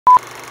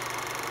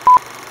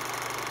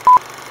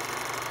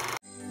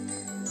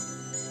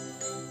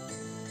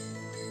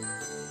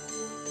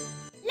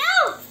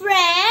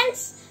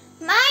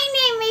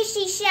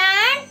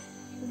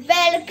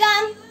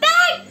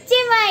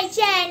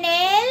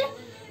channel.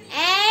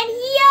 And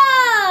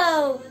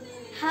yo,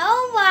 how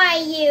are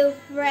you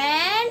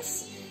friends?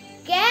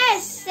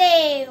 कैसे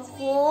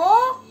हो?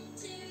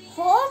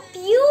 Hope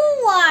you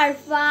are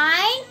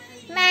fine.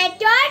 मैं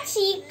तो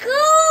ठीक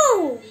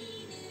हूँ.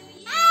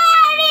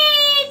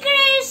 Merry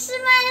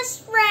Christmas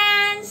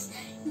friends.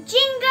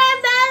 Jingle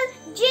bell,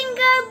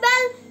 jingle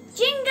bell,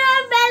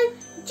 jingle bell,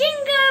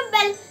 jingle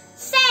bell.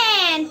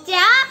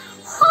 Santa,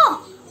 ho,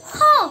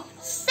 ho,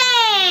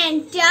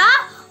 Santa,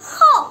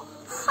 ho,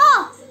 ho,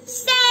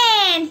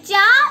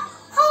 Santa,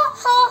 ho,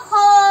 ho,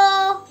 ho.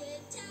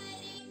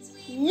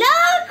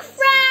 Look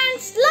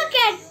friends, look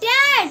at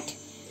that.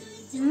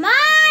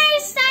 My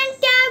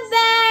Santa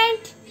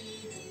band,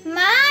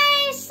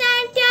 my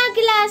Santa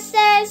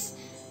glasses,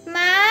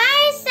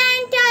 my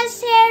Santa's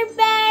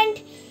hairband.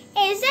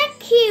 Is it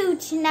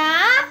cute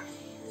now?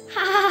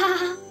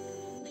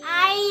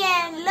 I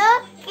am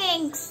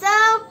looking so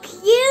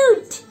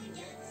cute.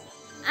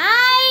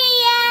 I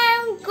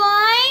am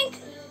going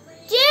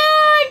to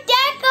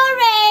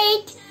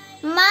decorate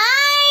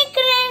my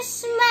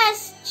Christmas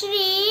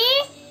tree.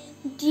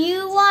 Do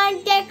you want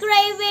to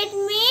decorate with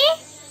me?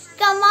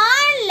 Come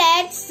on,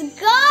 let's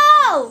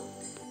go.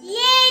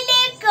 ये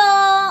देखो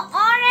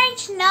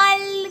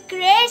original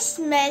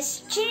Christmas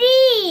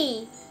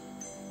tree.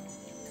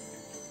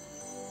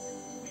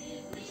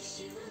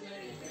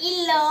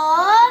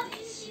 Look,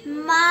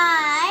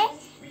 my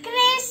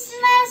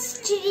Christmas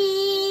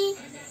tree.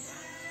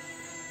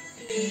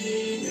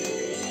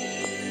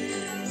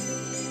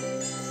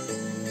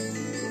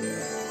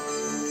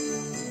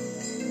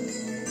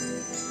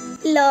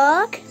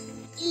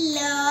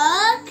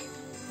 Look,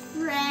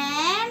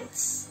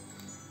 friends,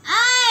 I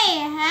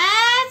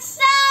have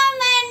so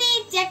many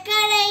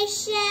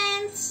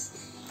decorations.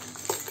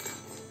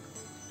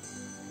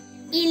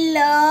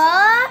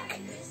 Look,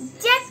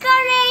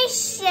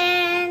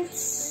 decorations.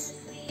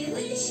 We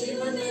wish you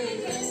a Merry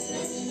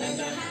Christmas and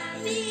a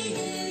Happy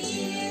New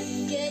Year.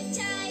 Good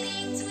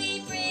tidings we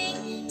bring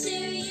to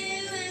you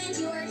and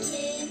your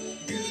kid.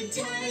 Good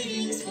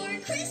tidings for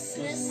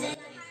Christmas and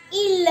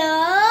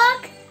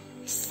look,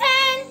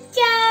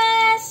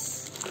 Santas.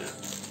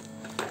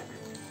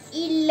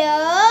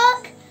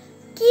 Look,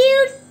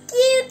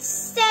 cute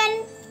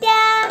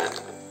Santa.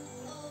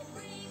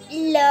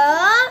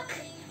 Look,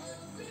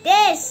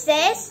 this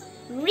is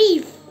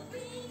wreath.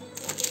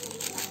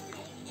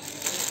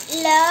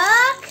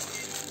 Look,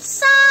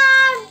 so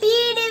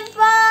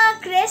beautiful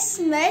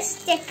Christmas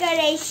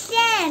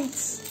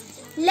decorations.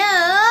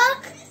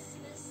 Look,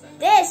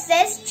 this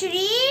is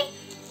tree.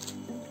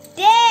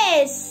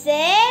 This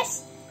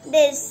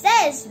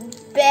is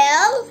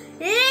bell,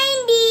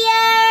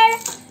 reindeer.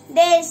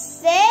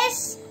 This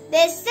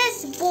is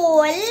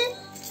bull.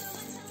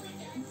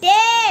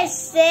 This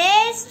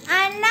is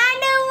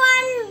another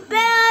one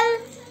bell.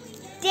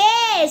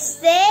 This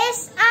is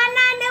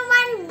another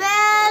one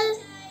bell.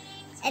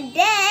 And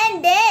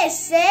then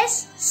this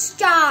is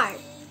star.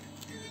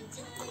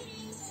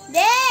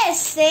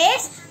 This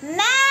is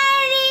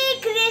Merry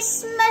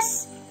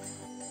Christmas.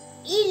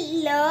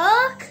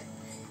 Look,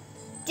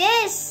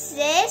 this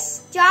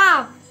is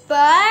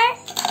chopper.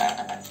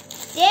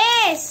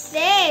 This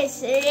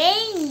is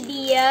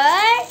reindeer.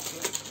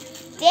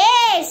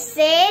 This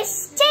is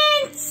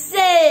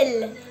tinsel.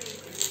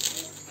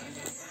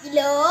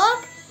 Look,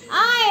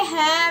 I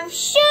have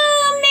so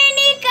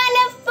many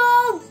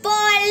colorful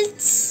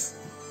balls.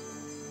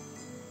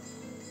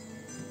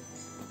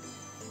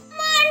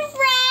 Come on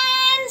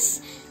friends,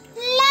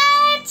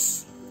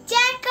 let's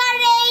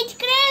decorate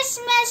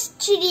Christmas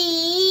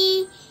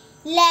tree.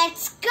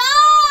 Let's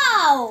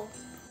go.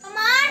 Come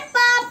on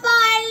Papa,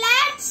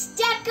 let's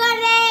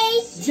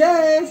decorate.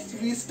 Yes,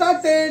 we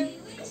started.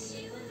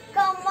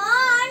 Come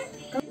on.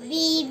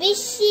 We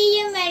wish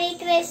you a Merry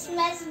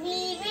Christmas.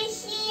 We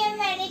wish you a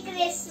Merry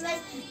Christmas.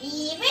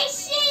 We wish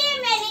you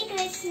a Merry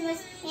Christmas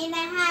and a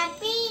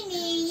Happy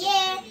New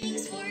Year.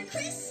 Thanks for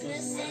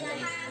Christmas and a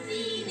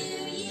Happy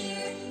New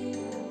Year.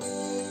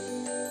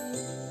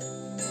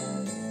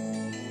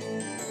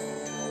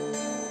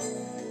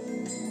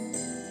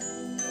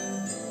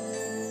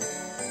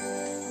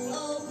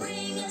 Oh,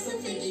 bring us some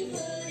figgy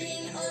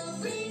pudding. Oh,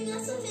 bring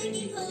us some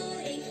figgy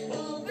pudding.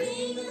 Oh,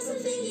 bring us some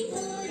figgy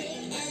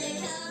pudding and a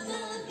cup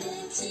of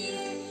good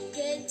cheer.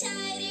 Good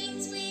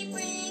tidings we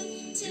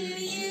bring to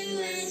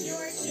you and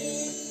your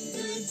kid.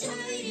 Good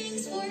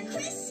tidings for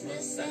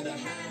Christmas and a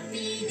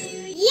Happy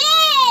New Year.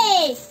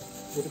 Yay!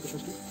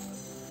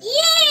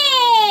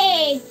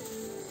 Yay!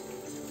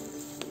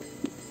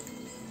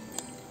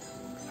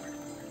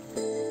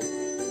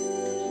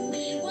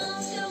 We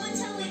won't go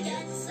until we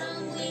get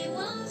some. We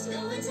won't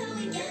go until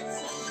we get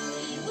some.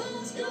 We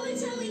won't go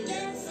until we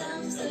get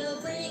some. So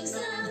bring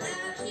some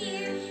out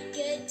here.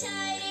 Good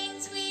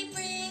tidings we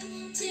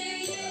bring to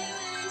you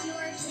and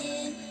your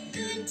kid.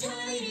 Good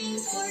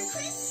tidings for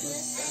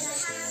Christmas and a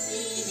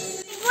Happy New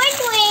Year.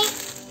 Wait.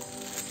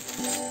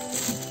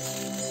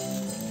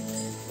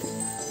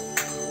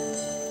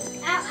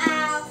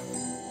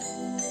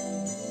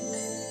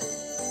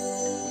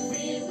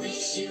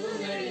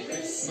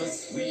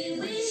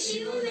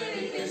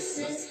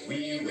 Christmas.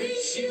 We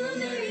wish you a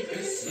Merry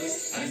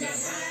Christmas and a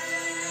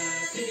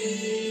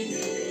Happy New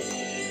Year.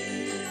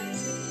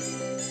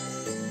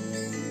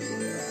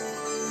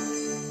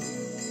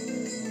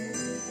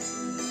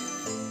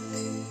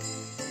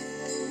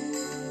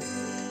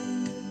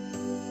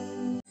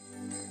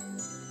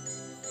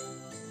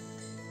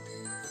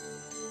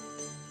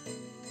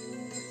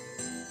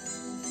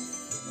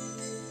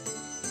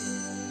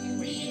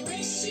 We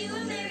wish you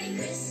a Merry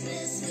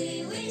Christmas.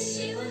 We wish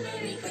you a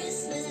Merry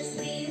Christmas.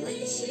 We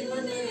wish you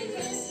a Merry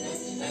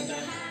Christmas and a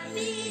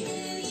Happy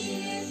New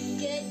Year.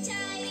 Good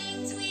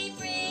tidings we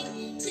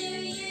bring to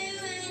you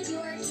and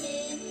your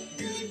kid.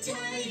 Good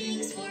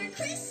tidings for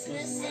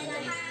Christmas and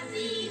a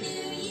Happy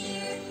New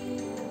Year.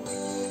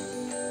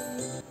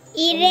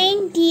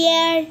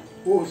 Reindeer.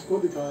 वो उसको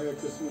दिखाया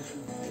Christmas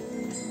में.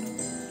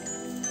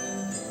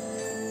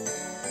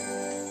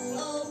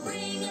 Oh,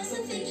 bring us a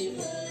figgy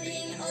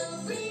pudding. Oh,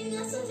 bring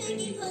us a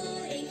figgy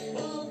pudding.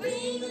 Oh,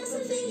 bring us a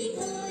figgy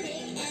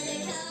pudding and a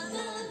cup of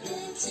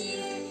good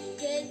cheer.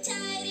 Good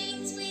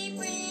tidings we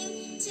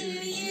bring to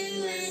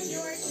you and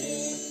your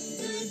kid.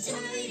 Good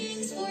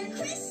tidings for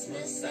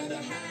Christmas and a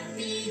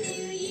Happy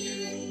New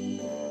Year.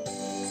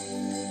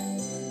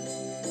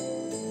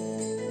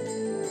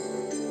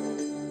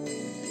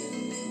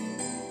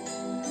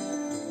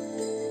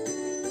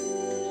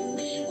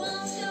 We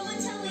won't go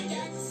until we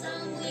get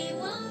some. We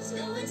won't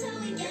go until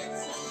we get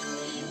some.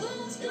 We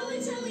won't go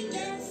until we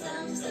get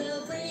some.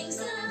 So bring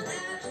some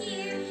out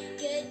here.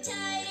 Good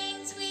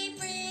tidings we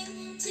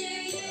bring to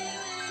you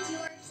and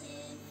your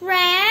kid.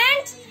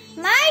 Friends,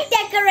 my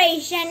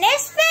decoration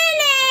is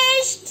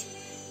finished.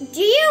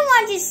 Do you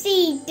want to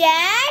see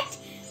that?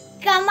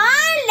 Come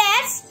on,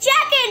 let's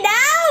check it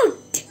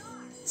out.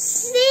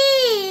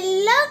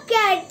 See, look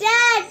at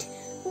that.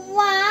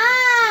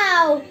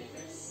 Wow.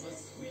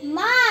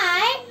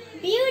 My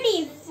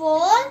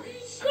beautiful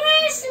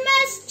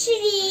Christmas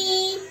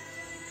tree.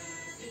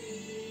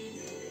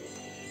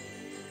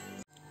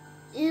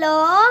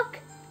 Look,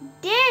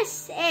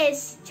 this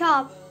is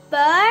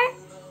Chopper.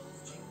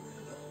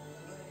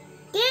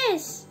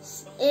 This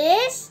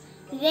is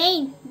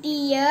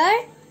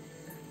Reindeer.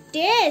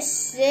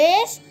 This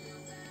is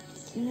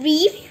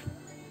Reef.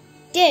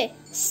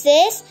 This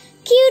is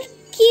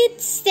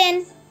cute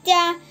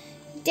Santa.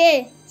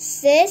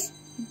 This is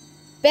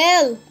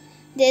Bell.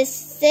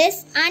 This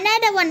is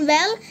another one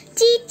bell.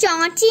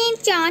 Chee-chaw,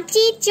 chee-chaw,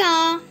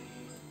 chee-chaw.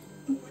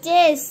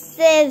 This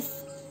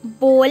is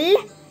Bull.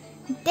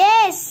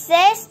 This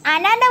is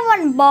another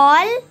one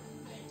ball.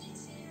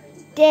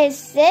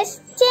 This is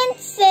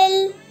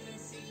Tinsel.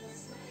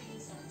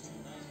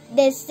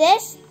 This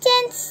is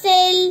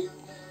Tinsel.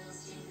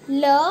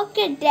 Look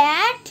at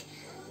that.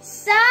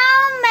 So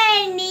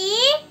many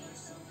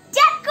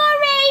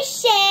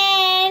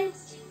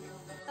decorations.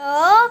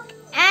 Look,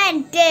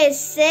 and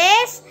this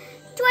is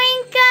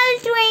Twinkle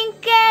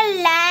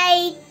Twinkle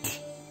Light.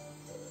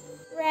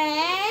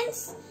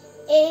 Friends,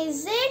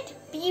 is it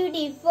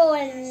beautiful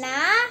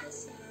now?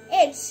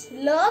 It's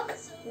look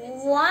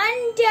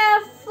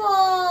wonderful.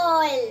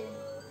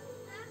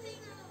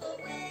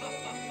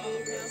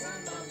 Bells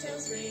on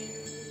bobtails ring,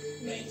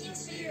 making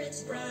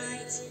spirits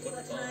bright.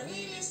 What fun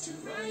it is to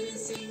ride and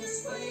sing a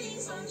sleighing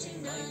song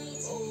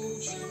tonight. Oh,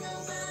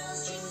 jingle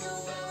bells, jingle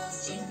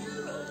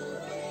all the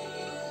way.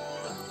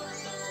 Oh, what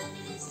fun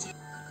it is to...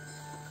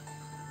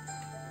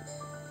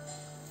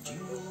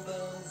 Jingle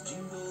bells,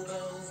 jingle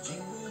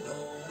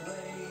all the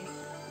way.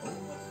 Oh,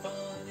 what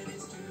fun it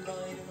is to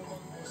ride in a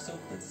one-horse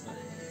open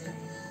sleigh.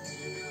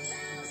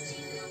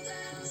 Jingle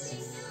bells,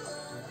 jingle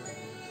all the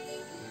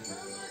way.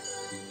 Oh, what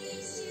fun it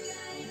is to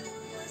ride in a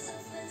one-horse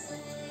open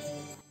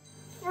sleigh.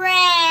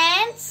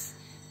 Friends,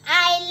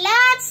 I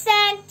love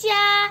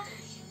Santa.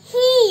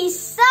 He's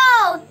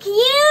so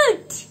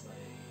cute.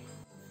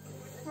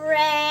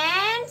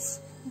 Friends,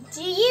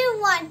 do you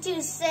want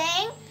to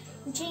sing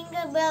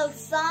Jingle Bell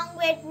song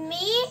with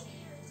me?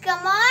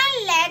 Come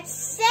on, let's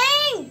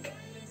sing.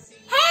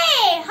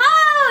 Hey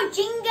ho,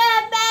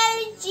 jingle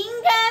bells,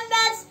 jingle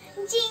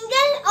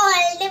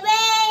all the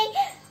way.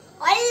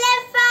 All the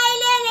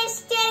fine is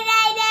to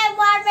ride a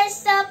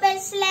warmest open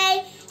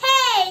sleigh.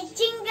 Hey,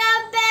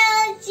 jingle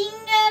bell,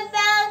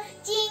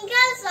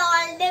 jingles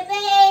all the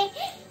way.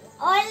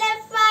 All the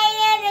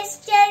fine is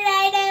to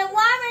ride a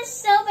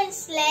warmest open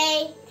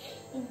sleigh.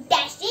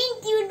 Dashing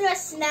through the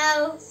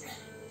snow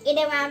in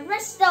a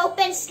warmest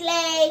open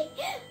sleigh.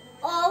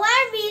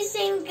 Over we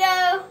sing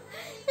go,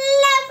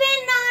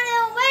 laughing on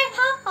the way,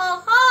 ho ho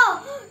ho,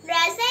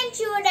 racing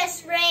through the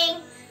spring,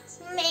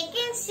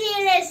 making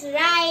serious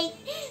right.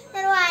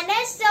 And one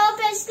is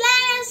open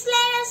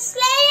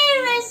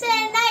sleigh, race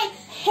and night.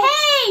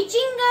 Hey,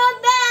 jingle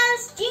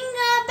bells,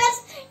 jingle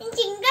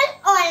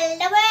all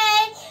the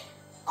way.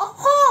 Oh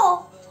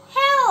ho,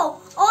 ho,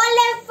 all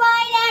the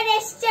fine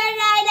is to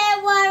ride a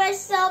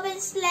warmest open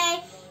sleigh.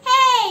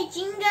 Hey,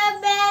 jingle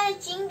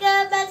bells,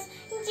 jingle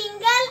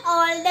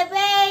all the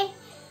way.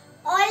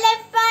 All the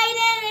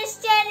fine is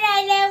to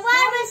ride a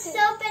warmest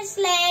open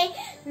sleigh.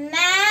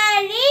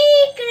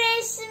 Merry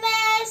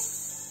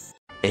Christmas.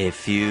 A A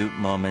few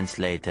moments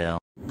later.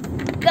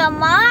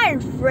 Come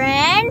on,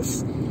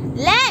 friends.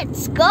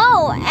 Let's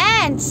go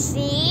and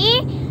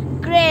see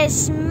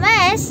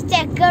Christmas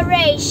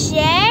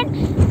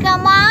decoration.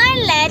 Come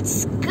on,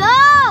 let's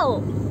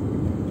go.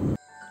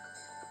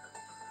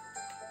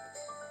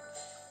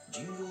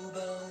 Jingle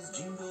bells,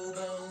 jingle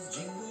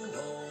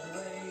all the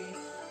way.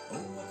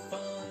 Oh, what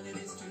fun it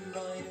is to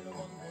ride in a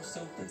one-horse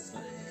open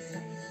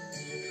sleigh.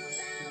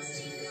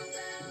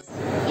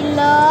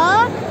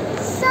 Look,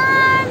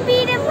 some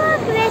beautiful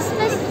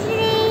Christmas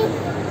tree.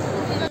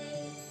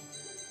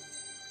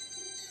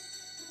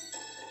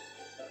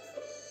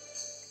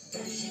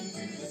 Dashing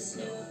through the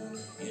snow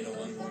in a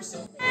one-horse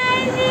open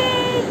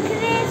Merry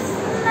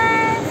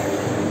Christmas.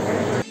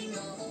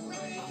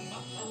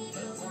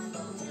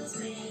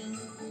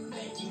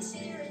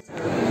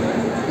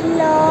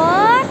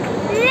 Look,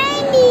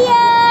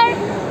 reindeer.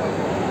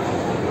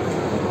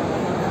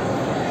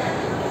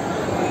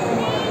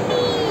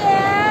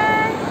 Reindeer.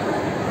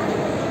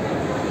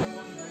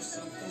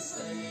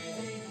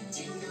 sleigh.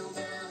 Jingle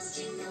bells,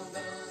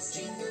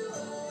 jingle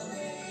all the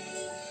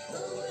way.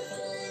 Oh, what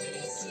fun it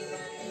is to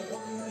ride in a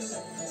one-horse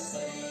open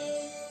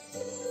sleigh.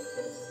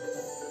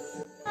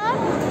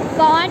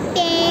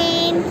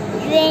 Cotton,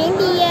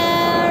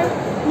 reindeer,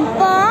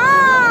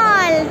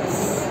 balls,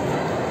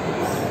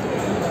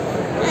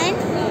 and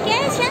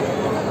there's a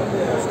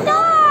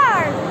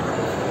star.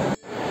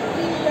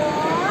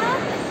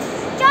 Look,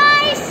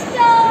 toy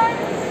store.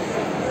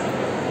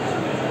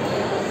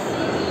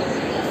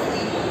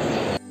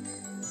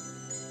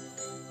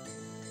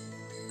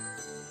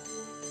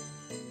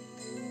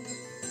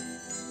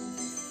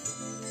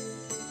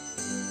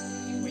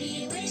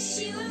 We wish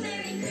you a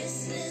Merry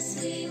Christmas.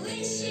 We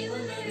wish you a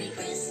Merry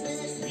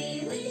Christmas. We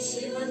wish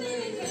you a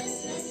Merry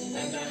Christmas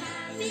and a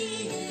Happy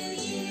New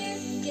Year.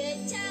 Good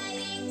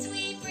tidings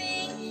we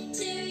bring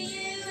to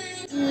you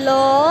and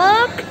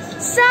Look,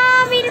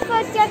 some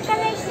beautiful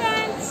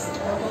decorations.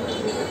 Happy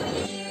New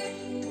Year.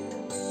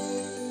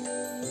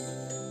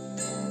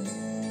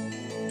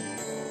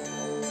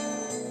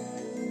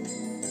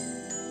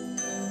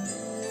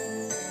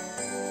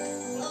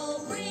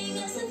 Oh, bring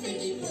us a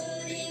figgy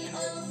pudding.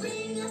 Oh,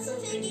 bring us a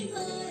figgy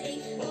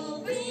pudding.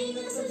 Oh, bring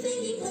us a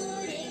figgy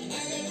pudding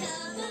and a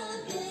cup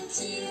of good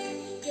cheer.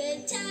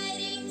 Good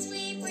tidings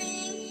we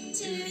bring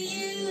to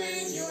you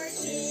and your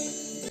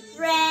kids.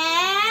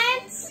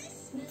 Friends,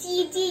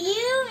 did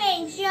you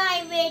enjoy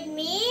with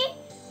me?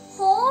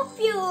 Hope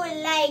you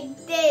like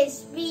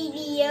this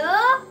video.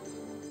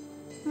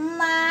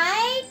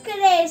 My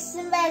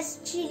Christmas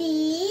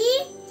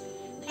tree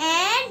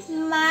and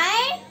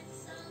my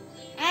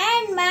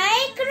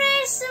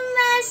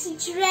Christmas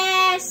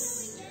dress.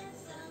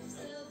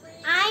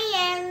 I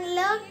am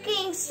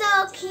looking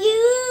so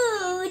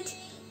cute.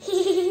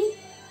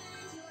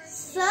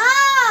 So,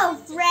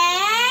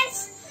 friends,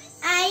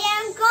 I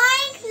am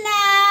going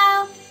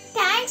now.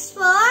 Thanks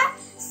for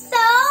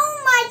so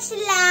much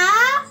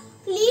love.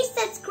 Please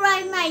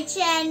subscribe my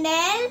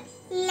channel,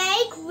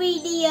 like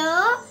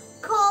video,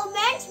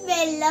 comment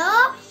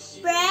below,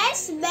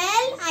 press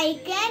bell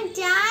icon,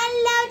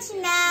 download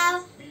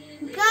now.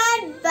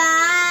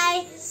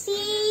 Goodbye.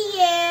 See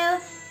you.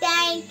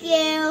 Thank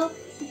you.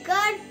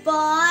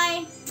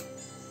 Goodbye.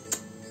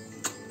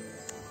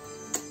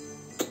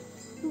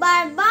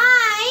 Bye bye.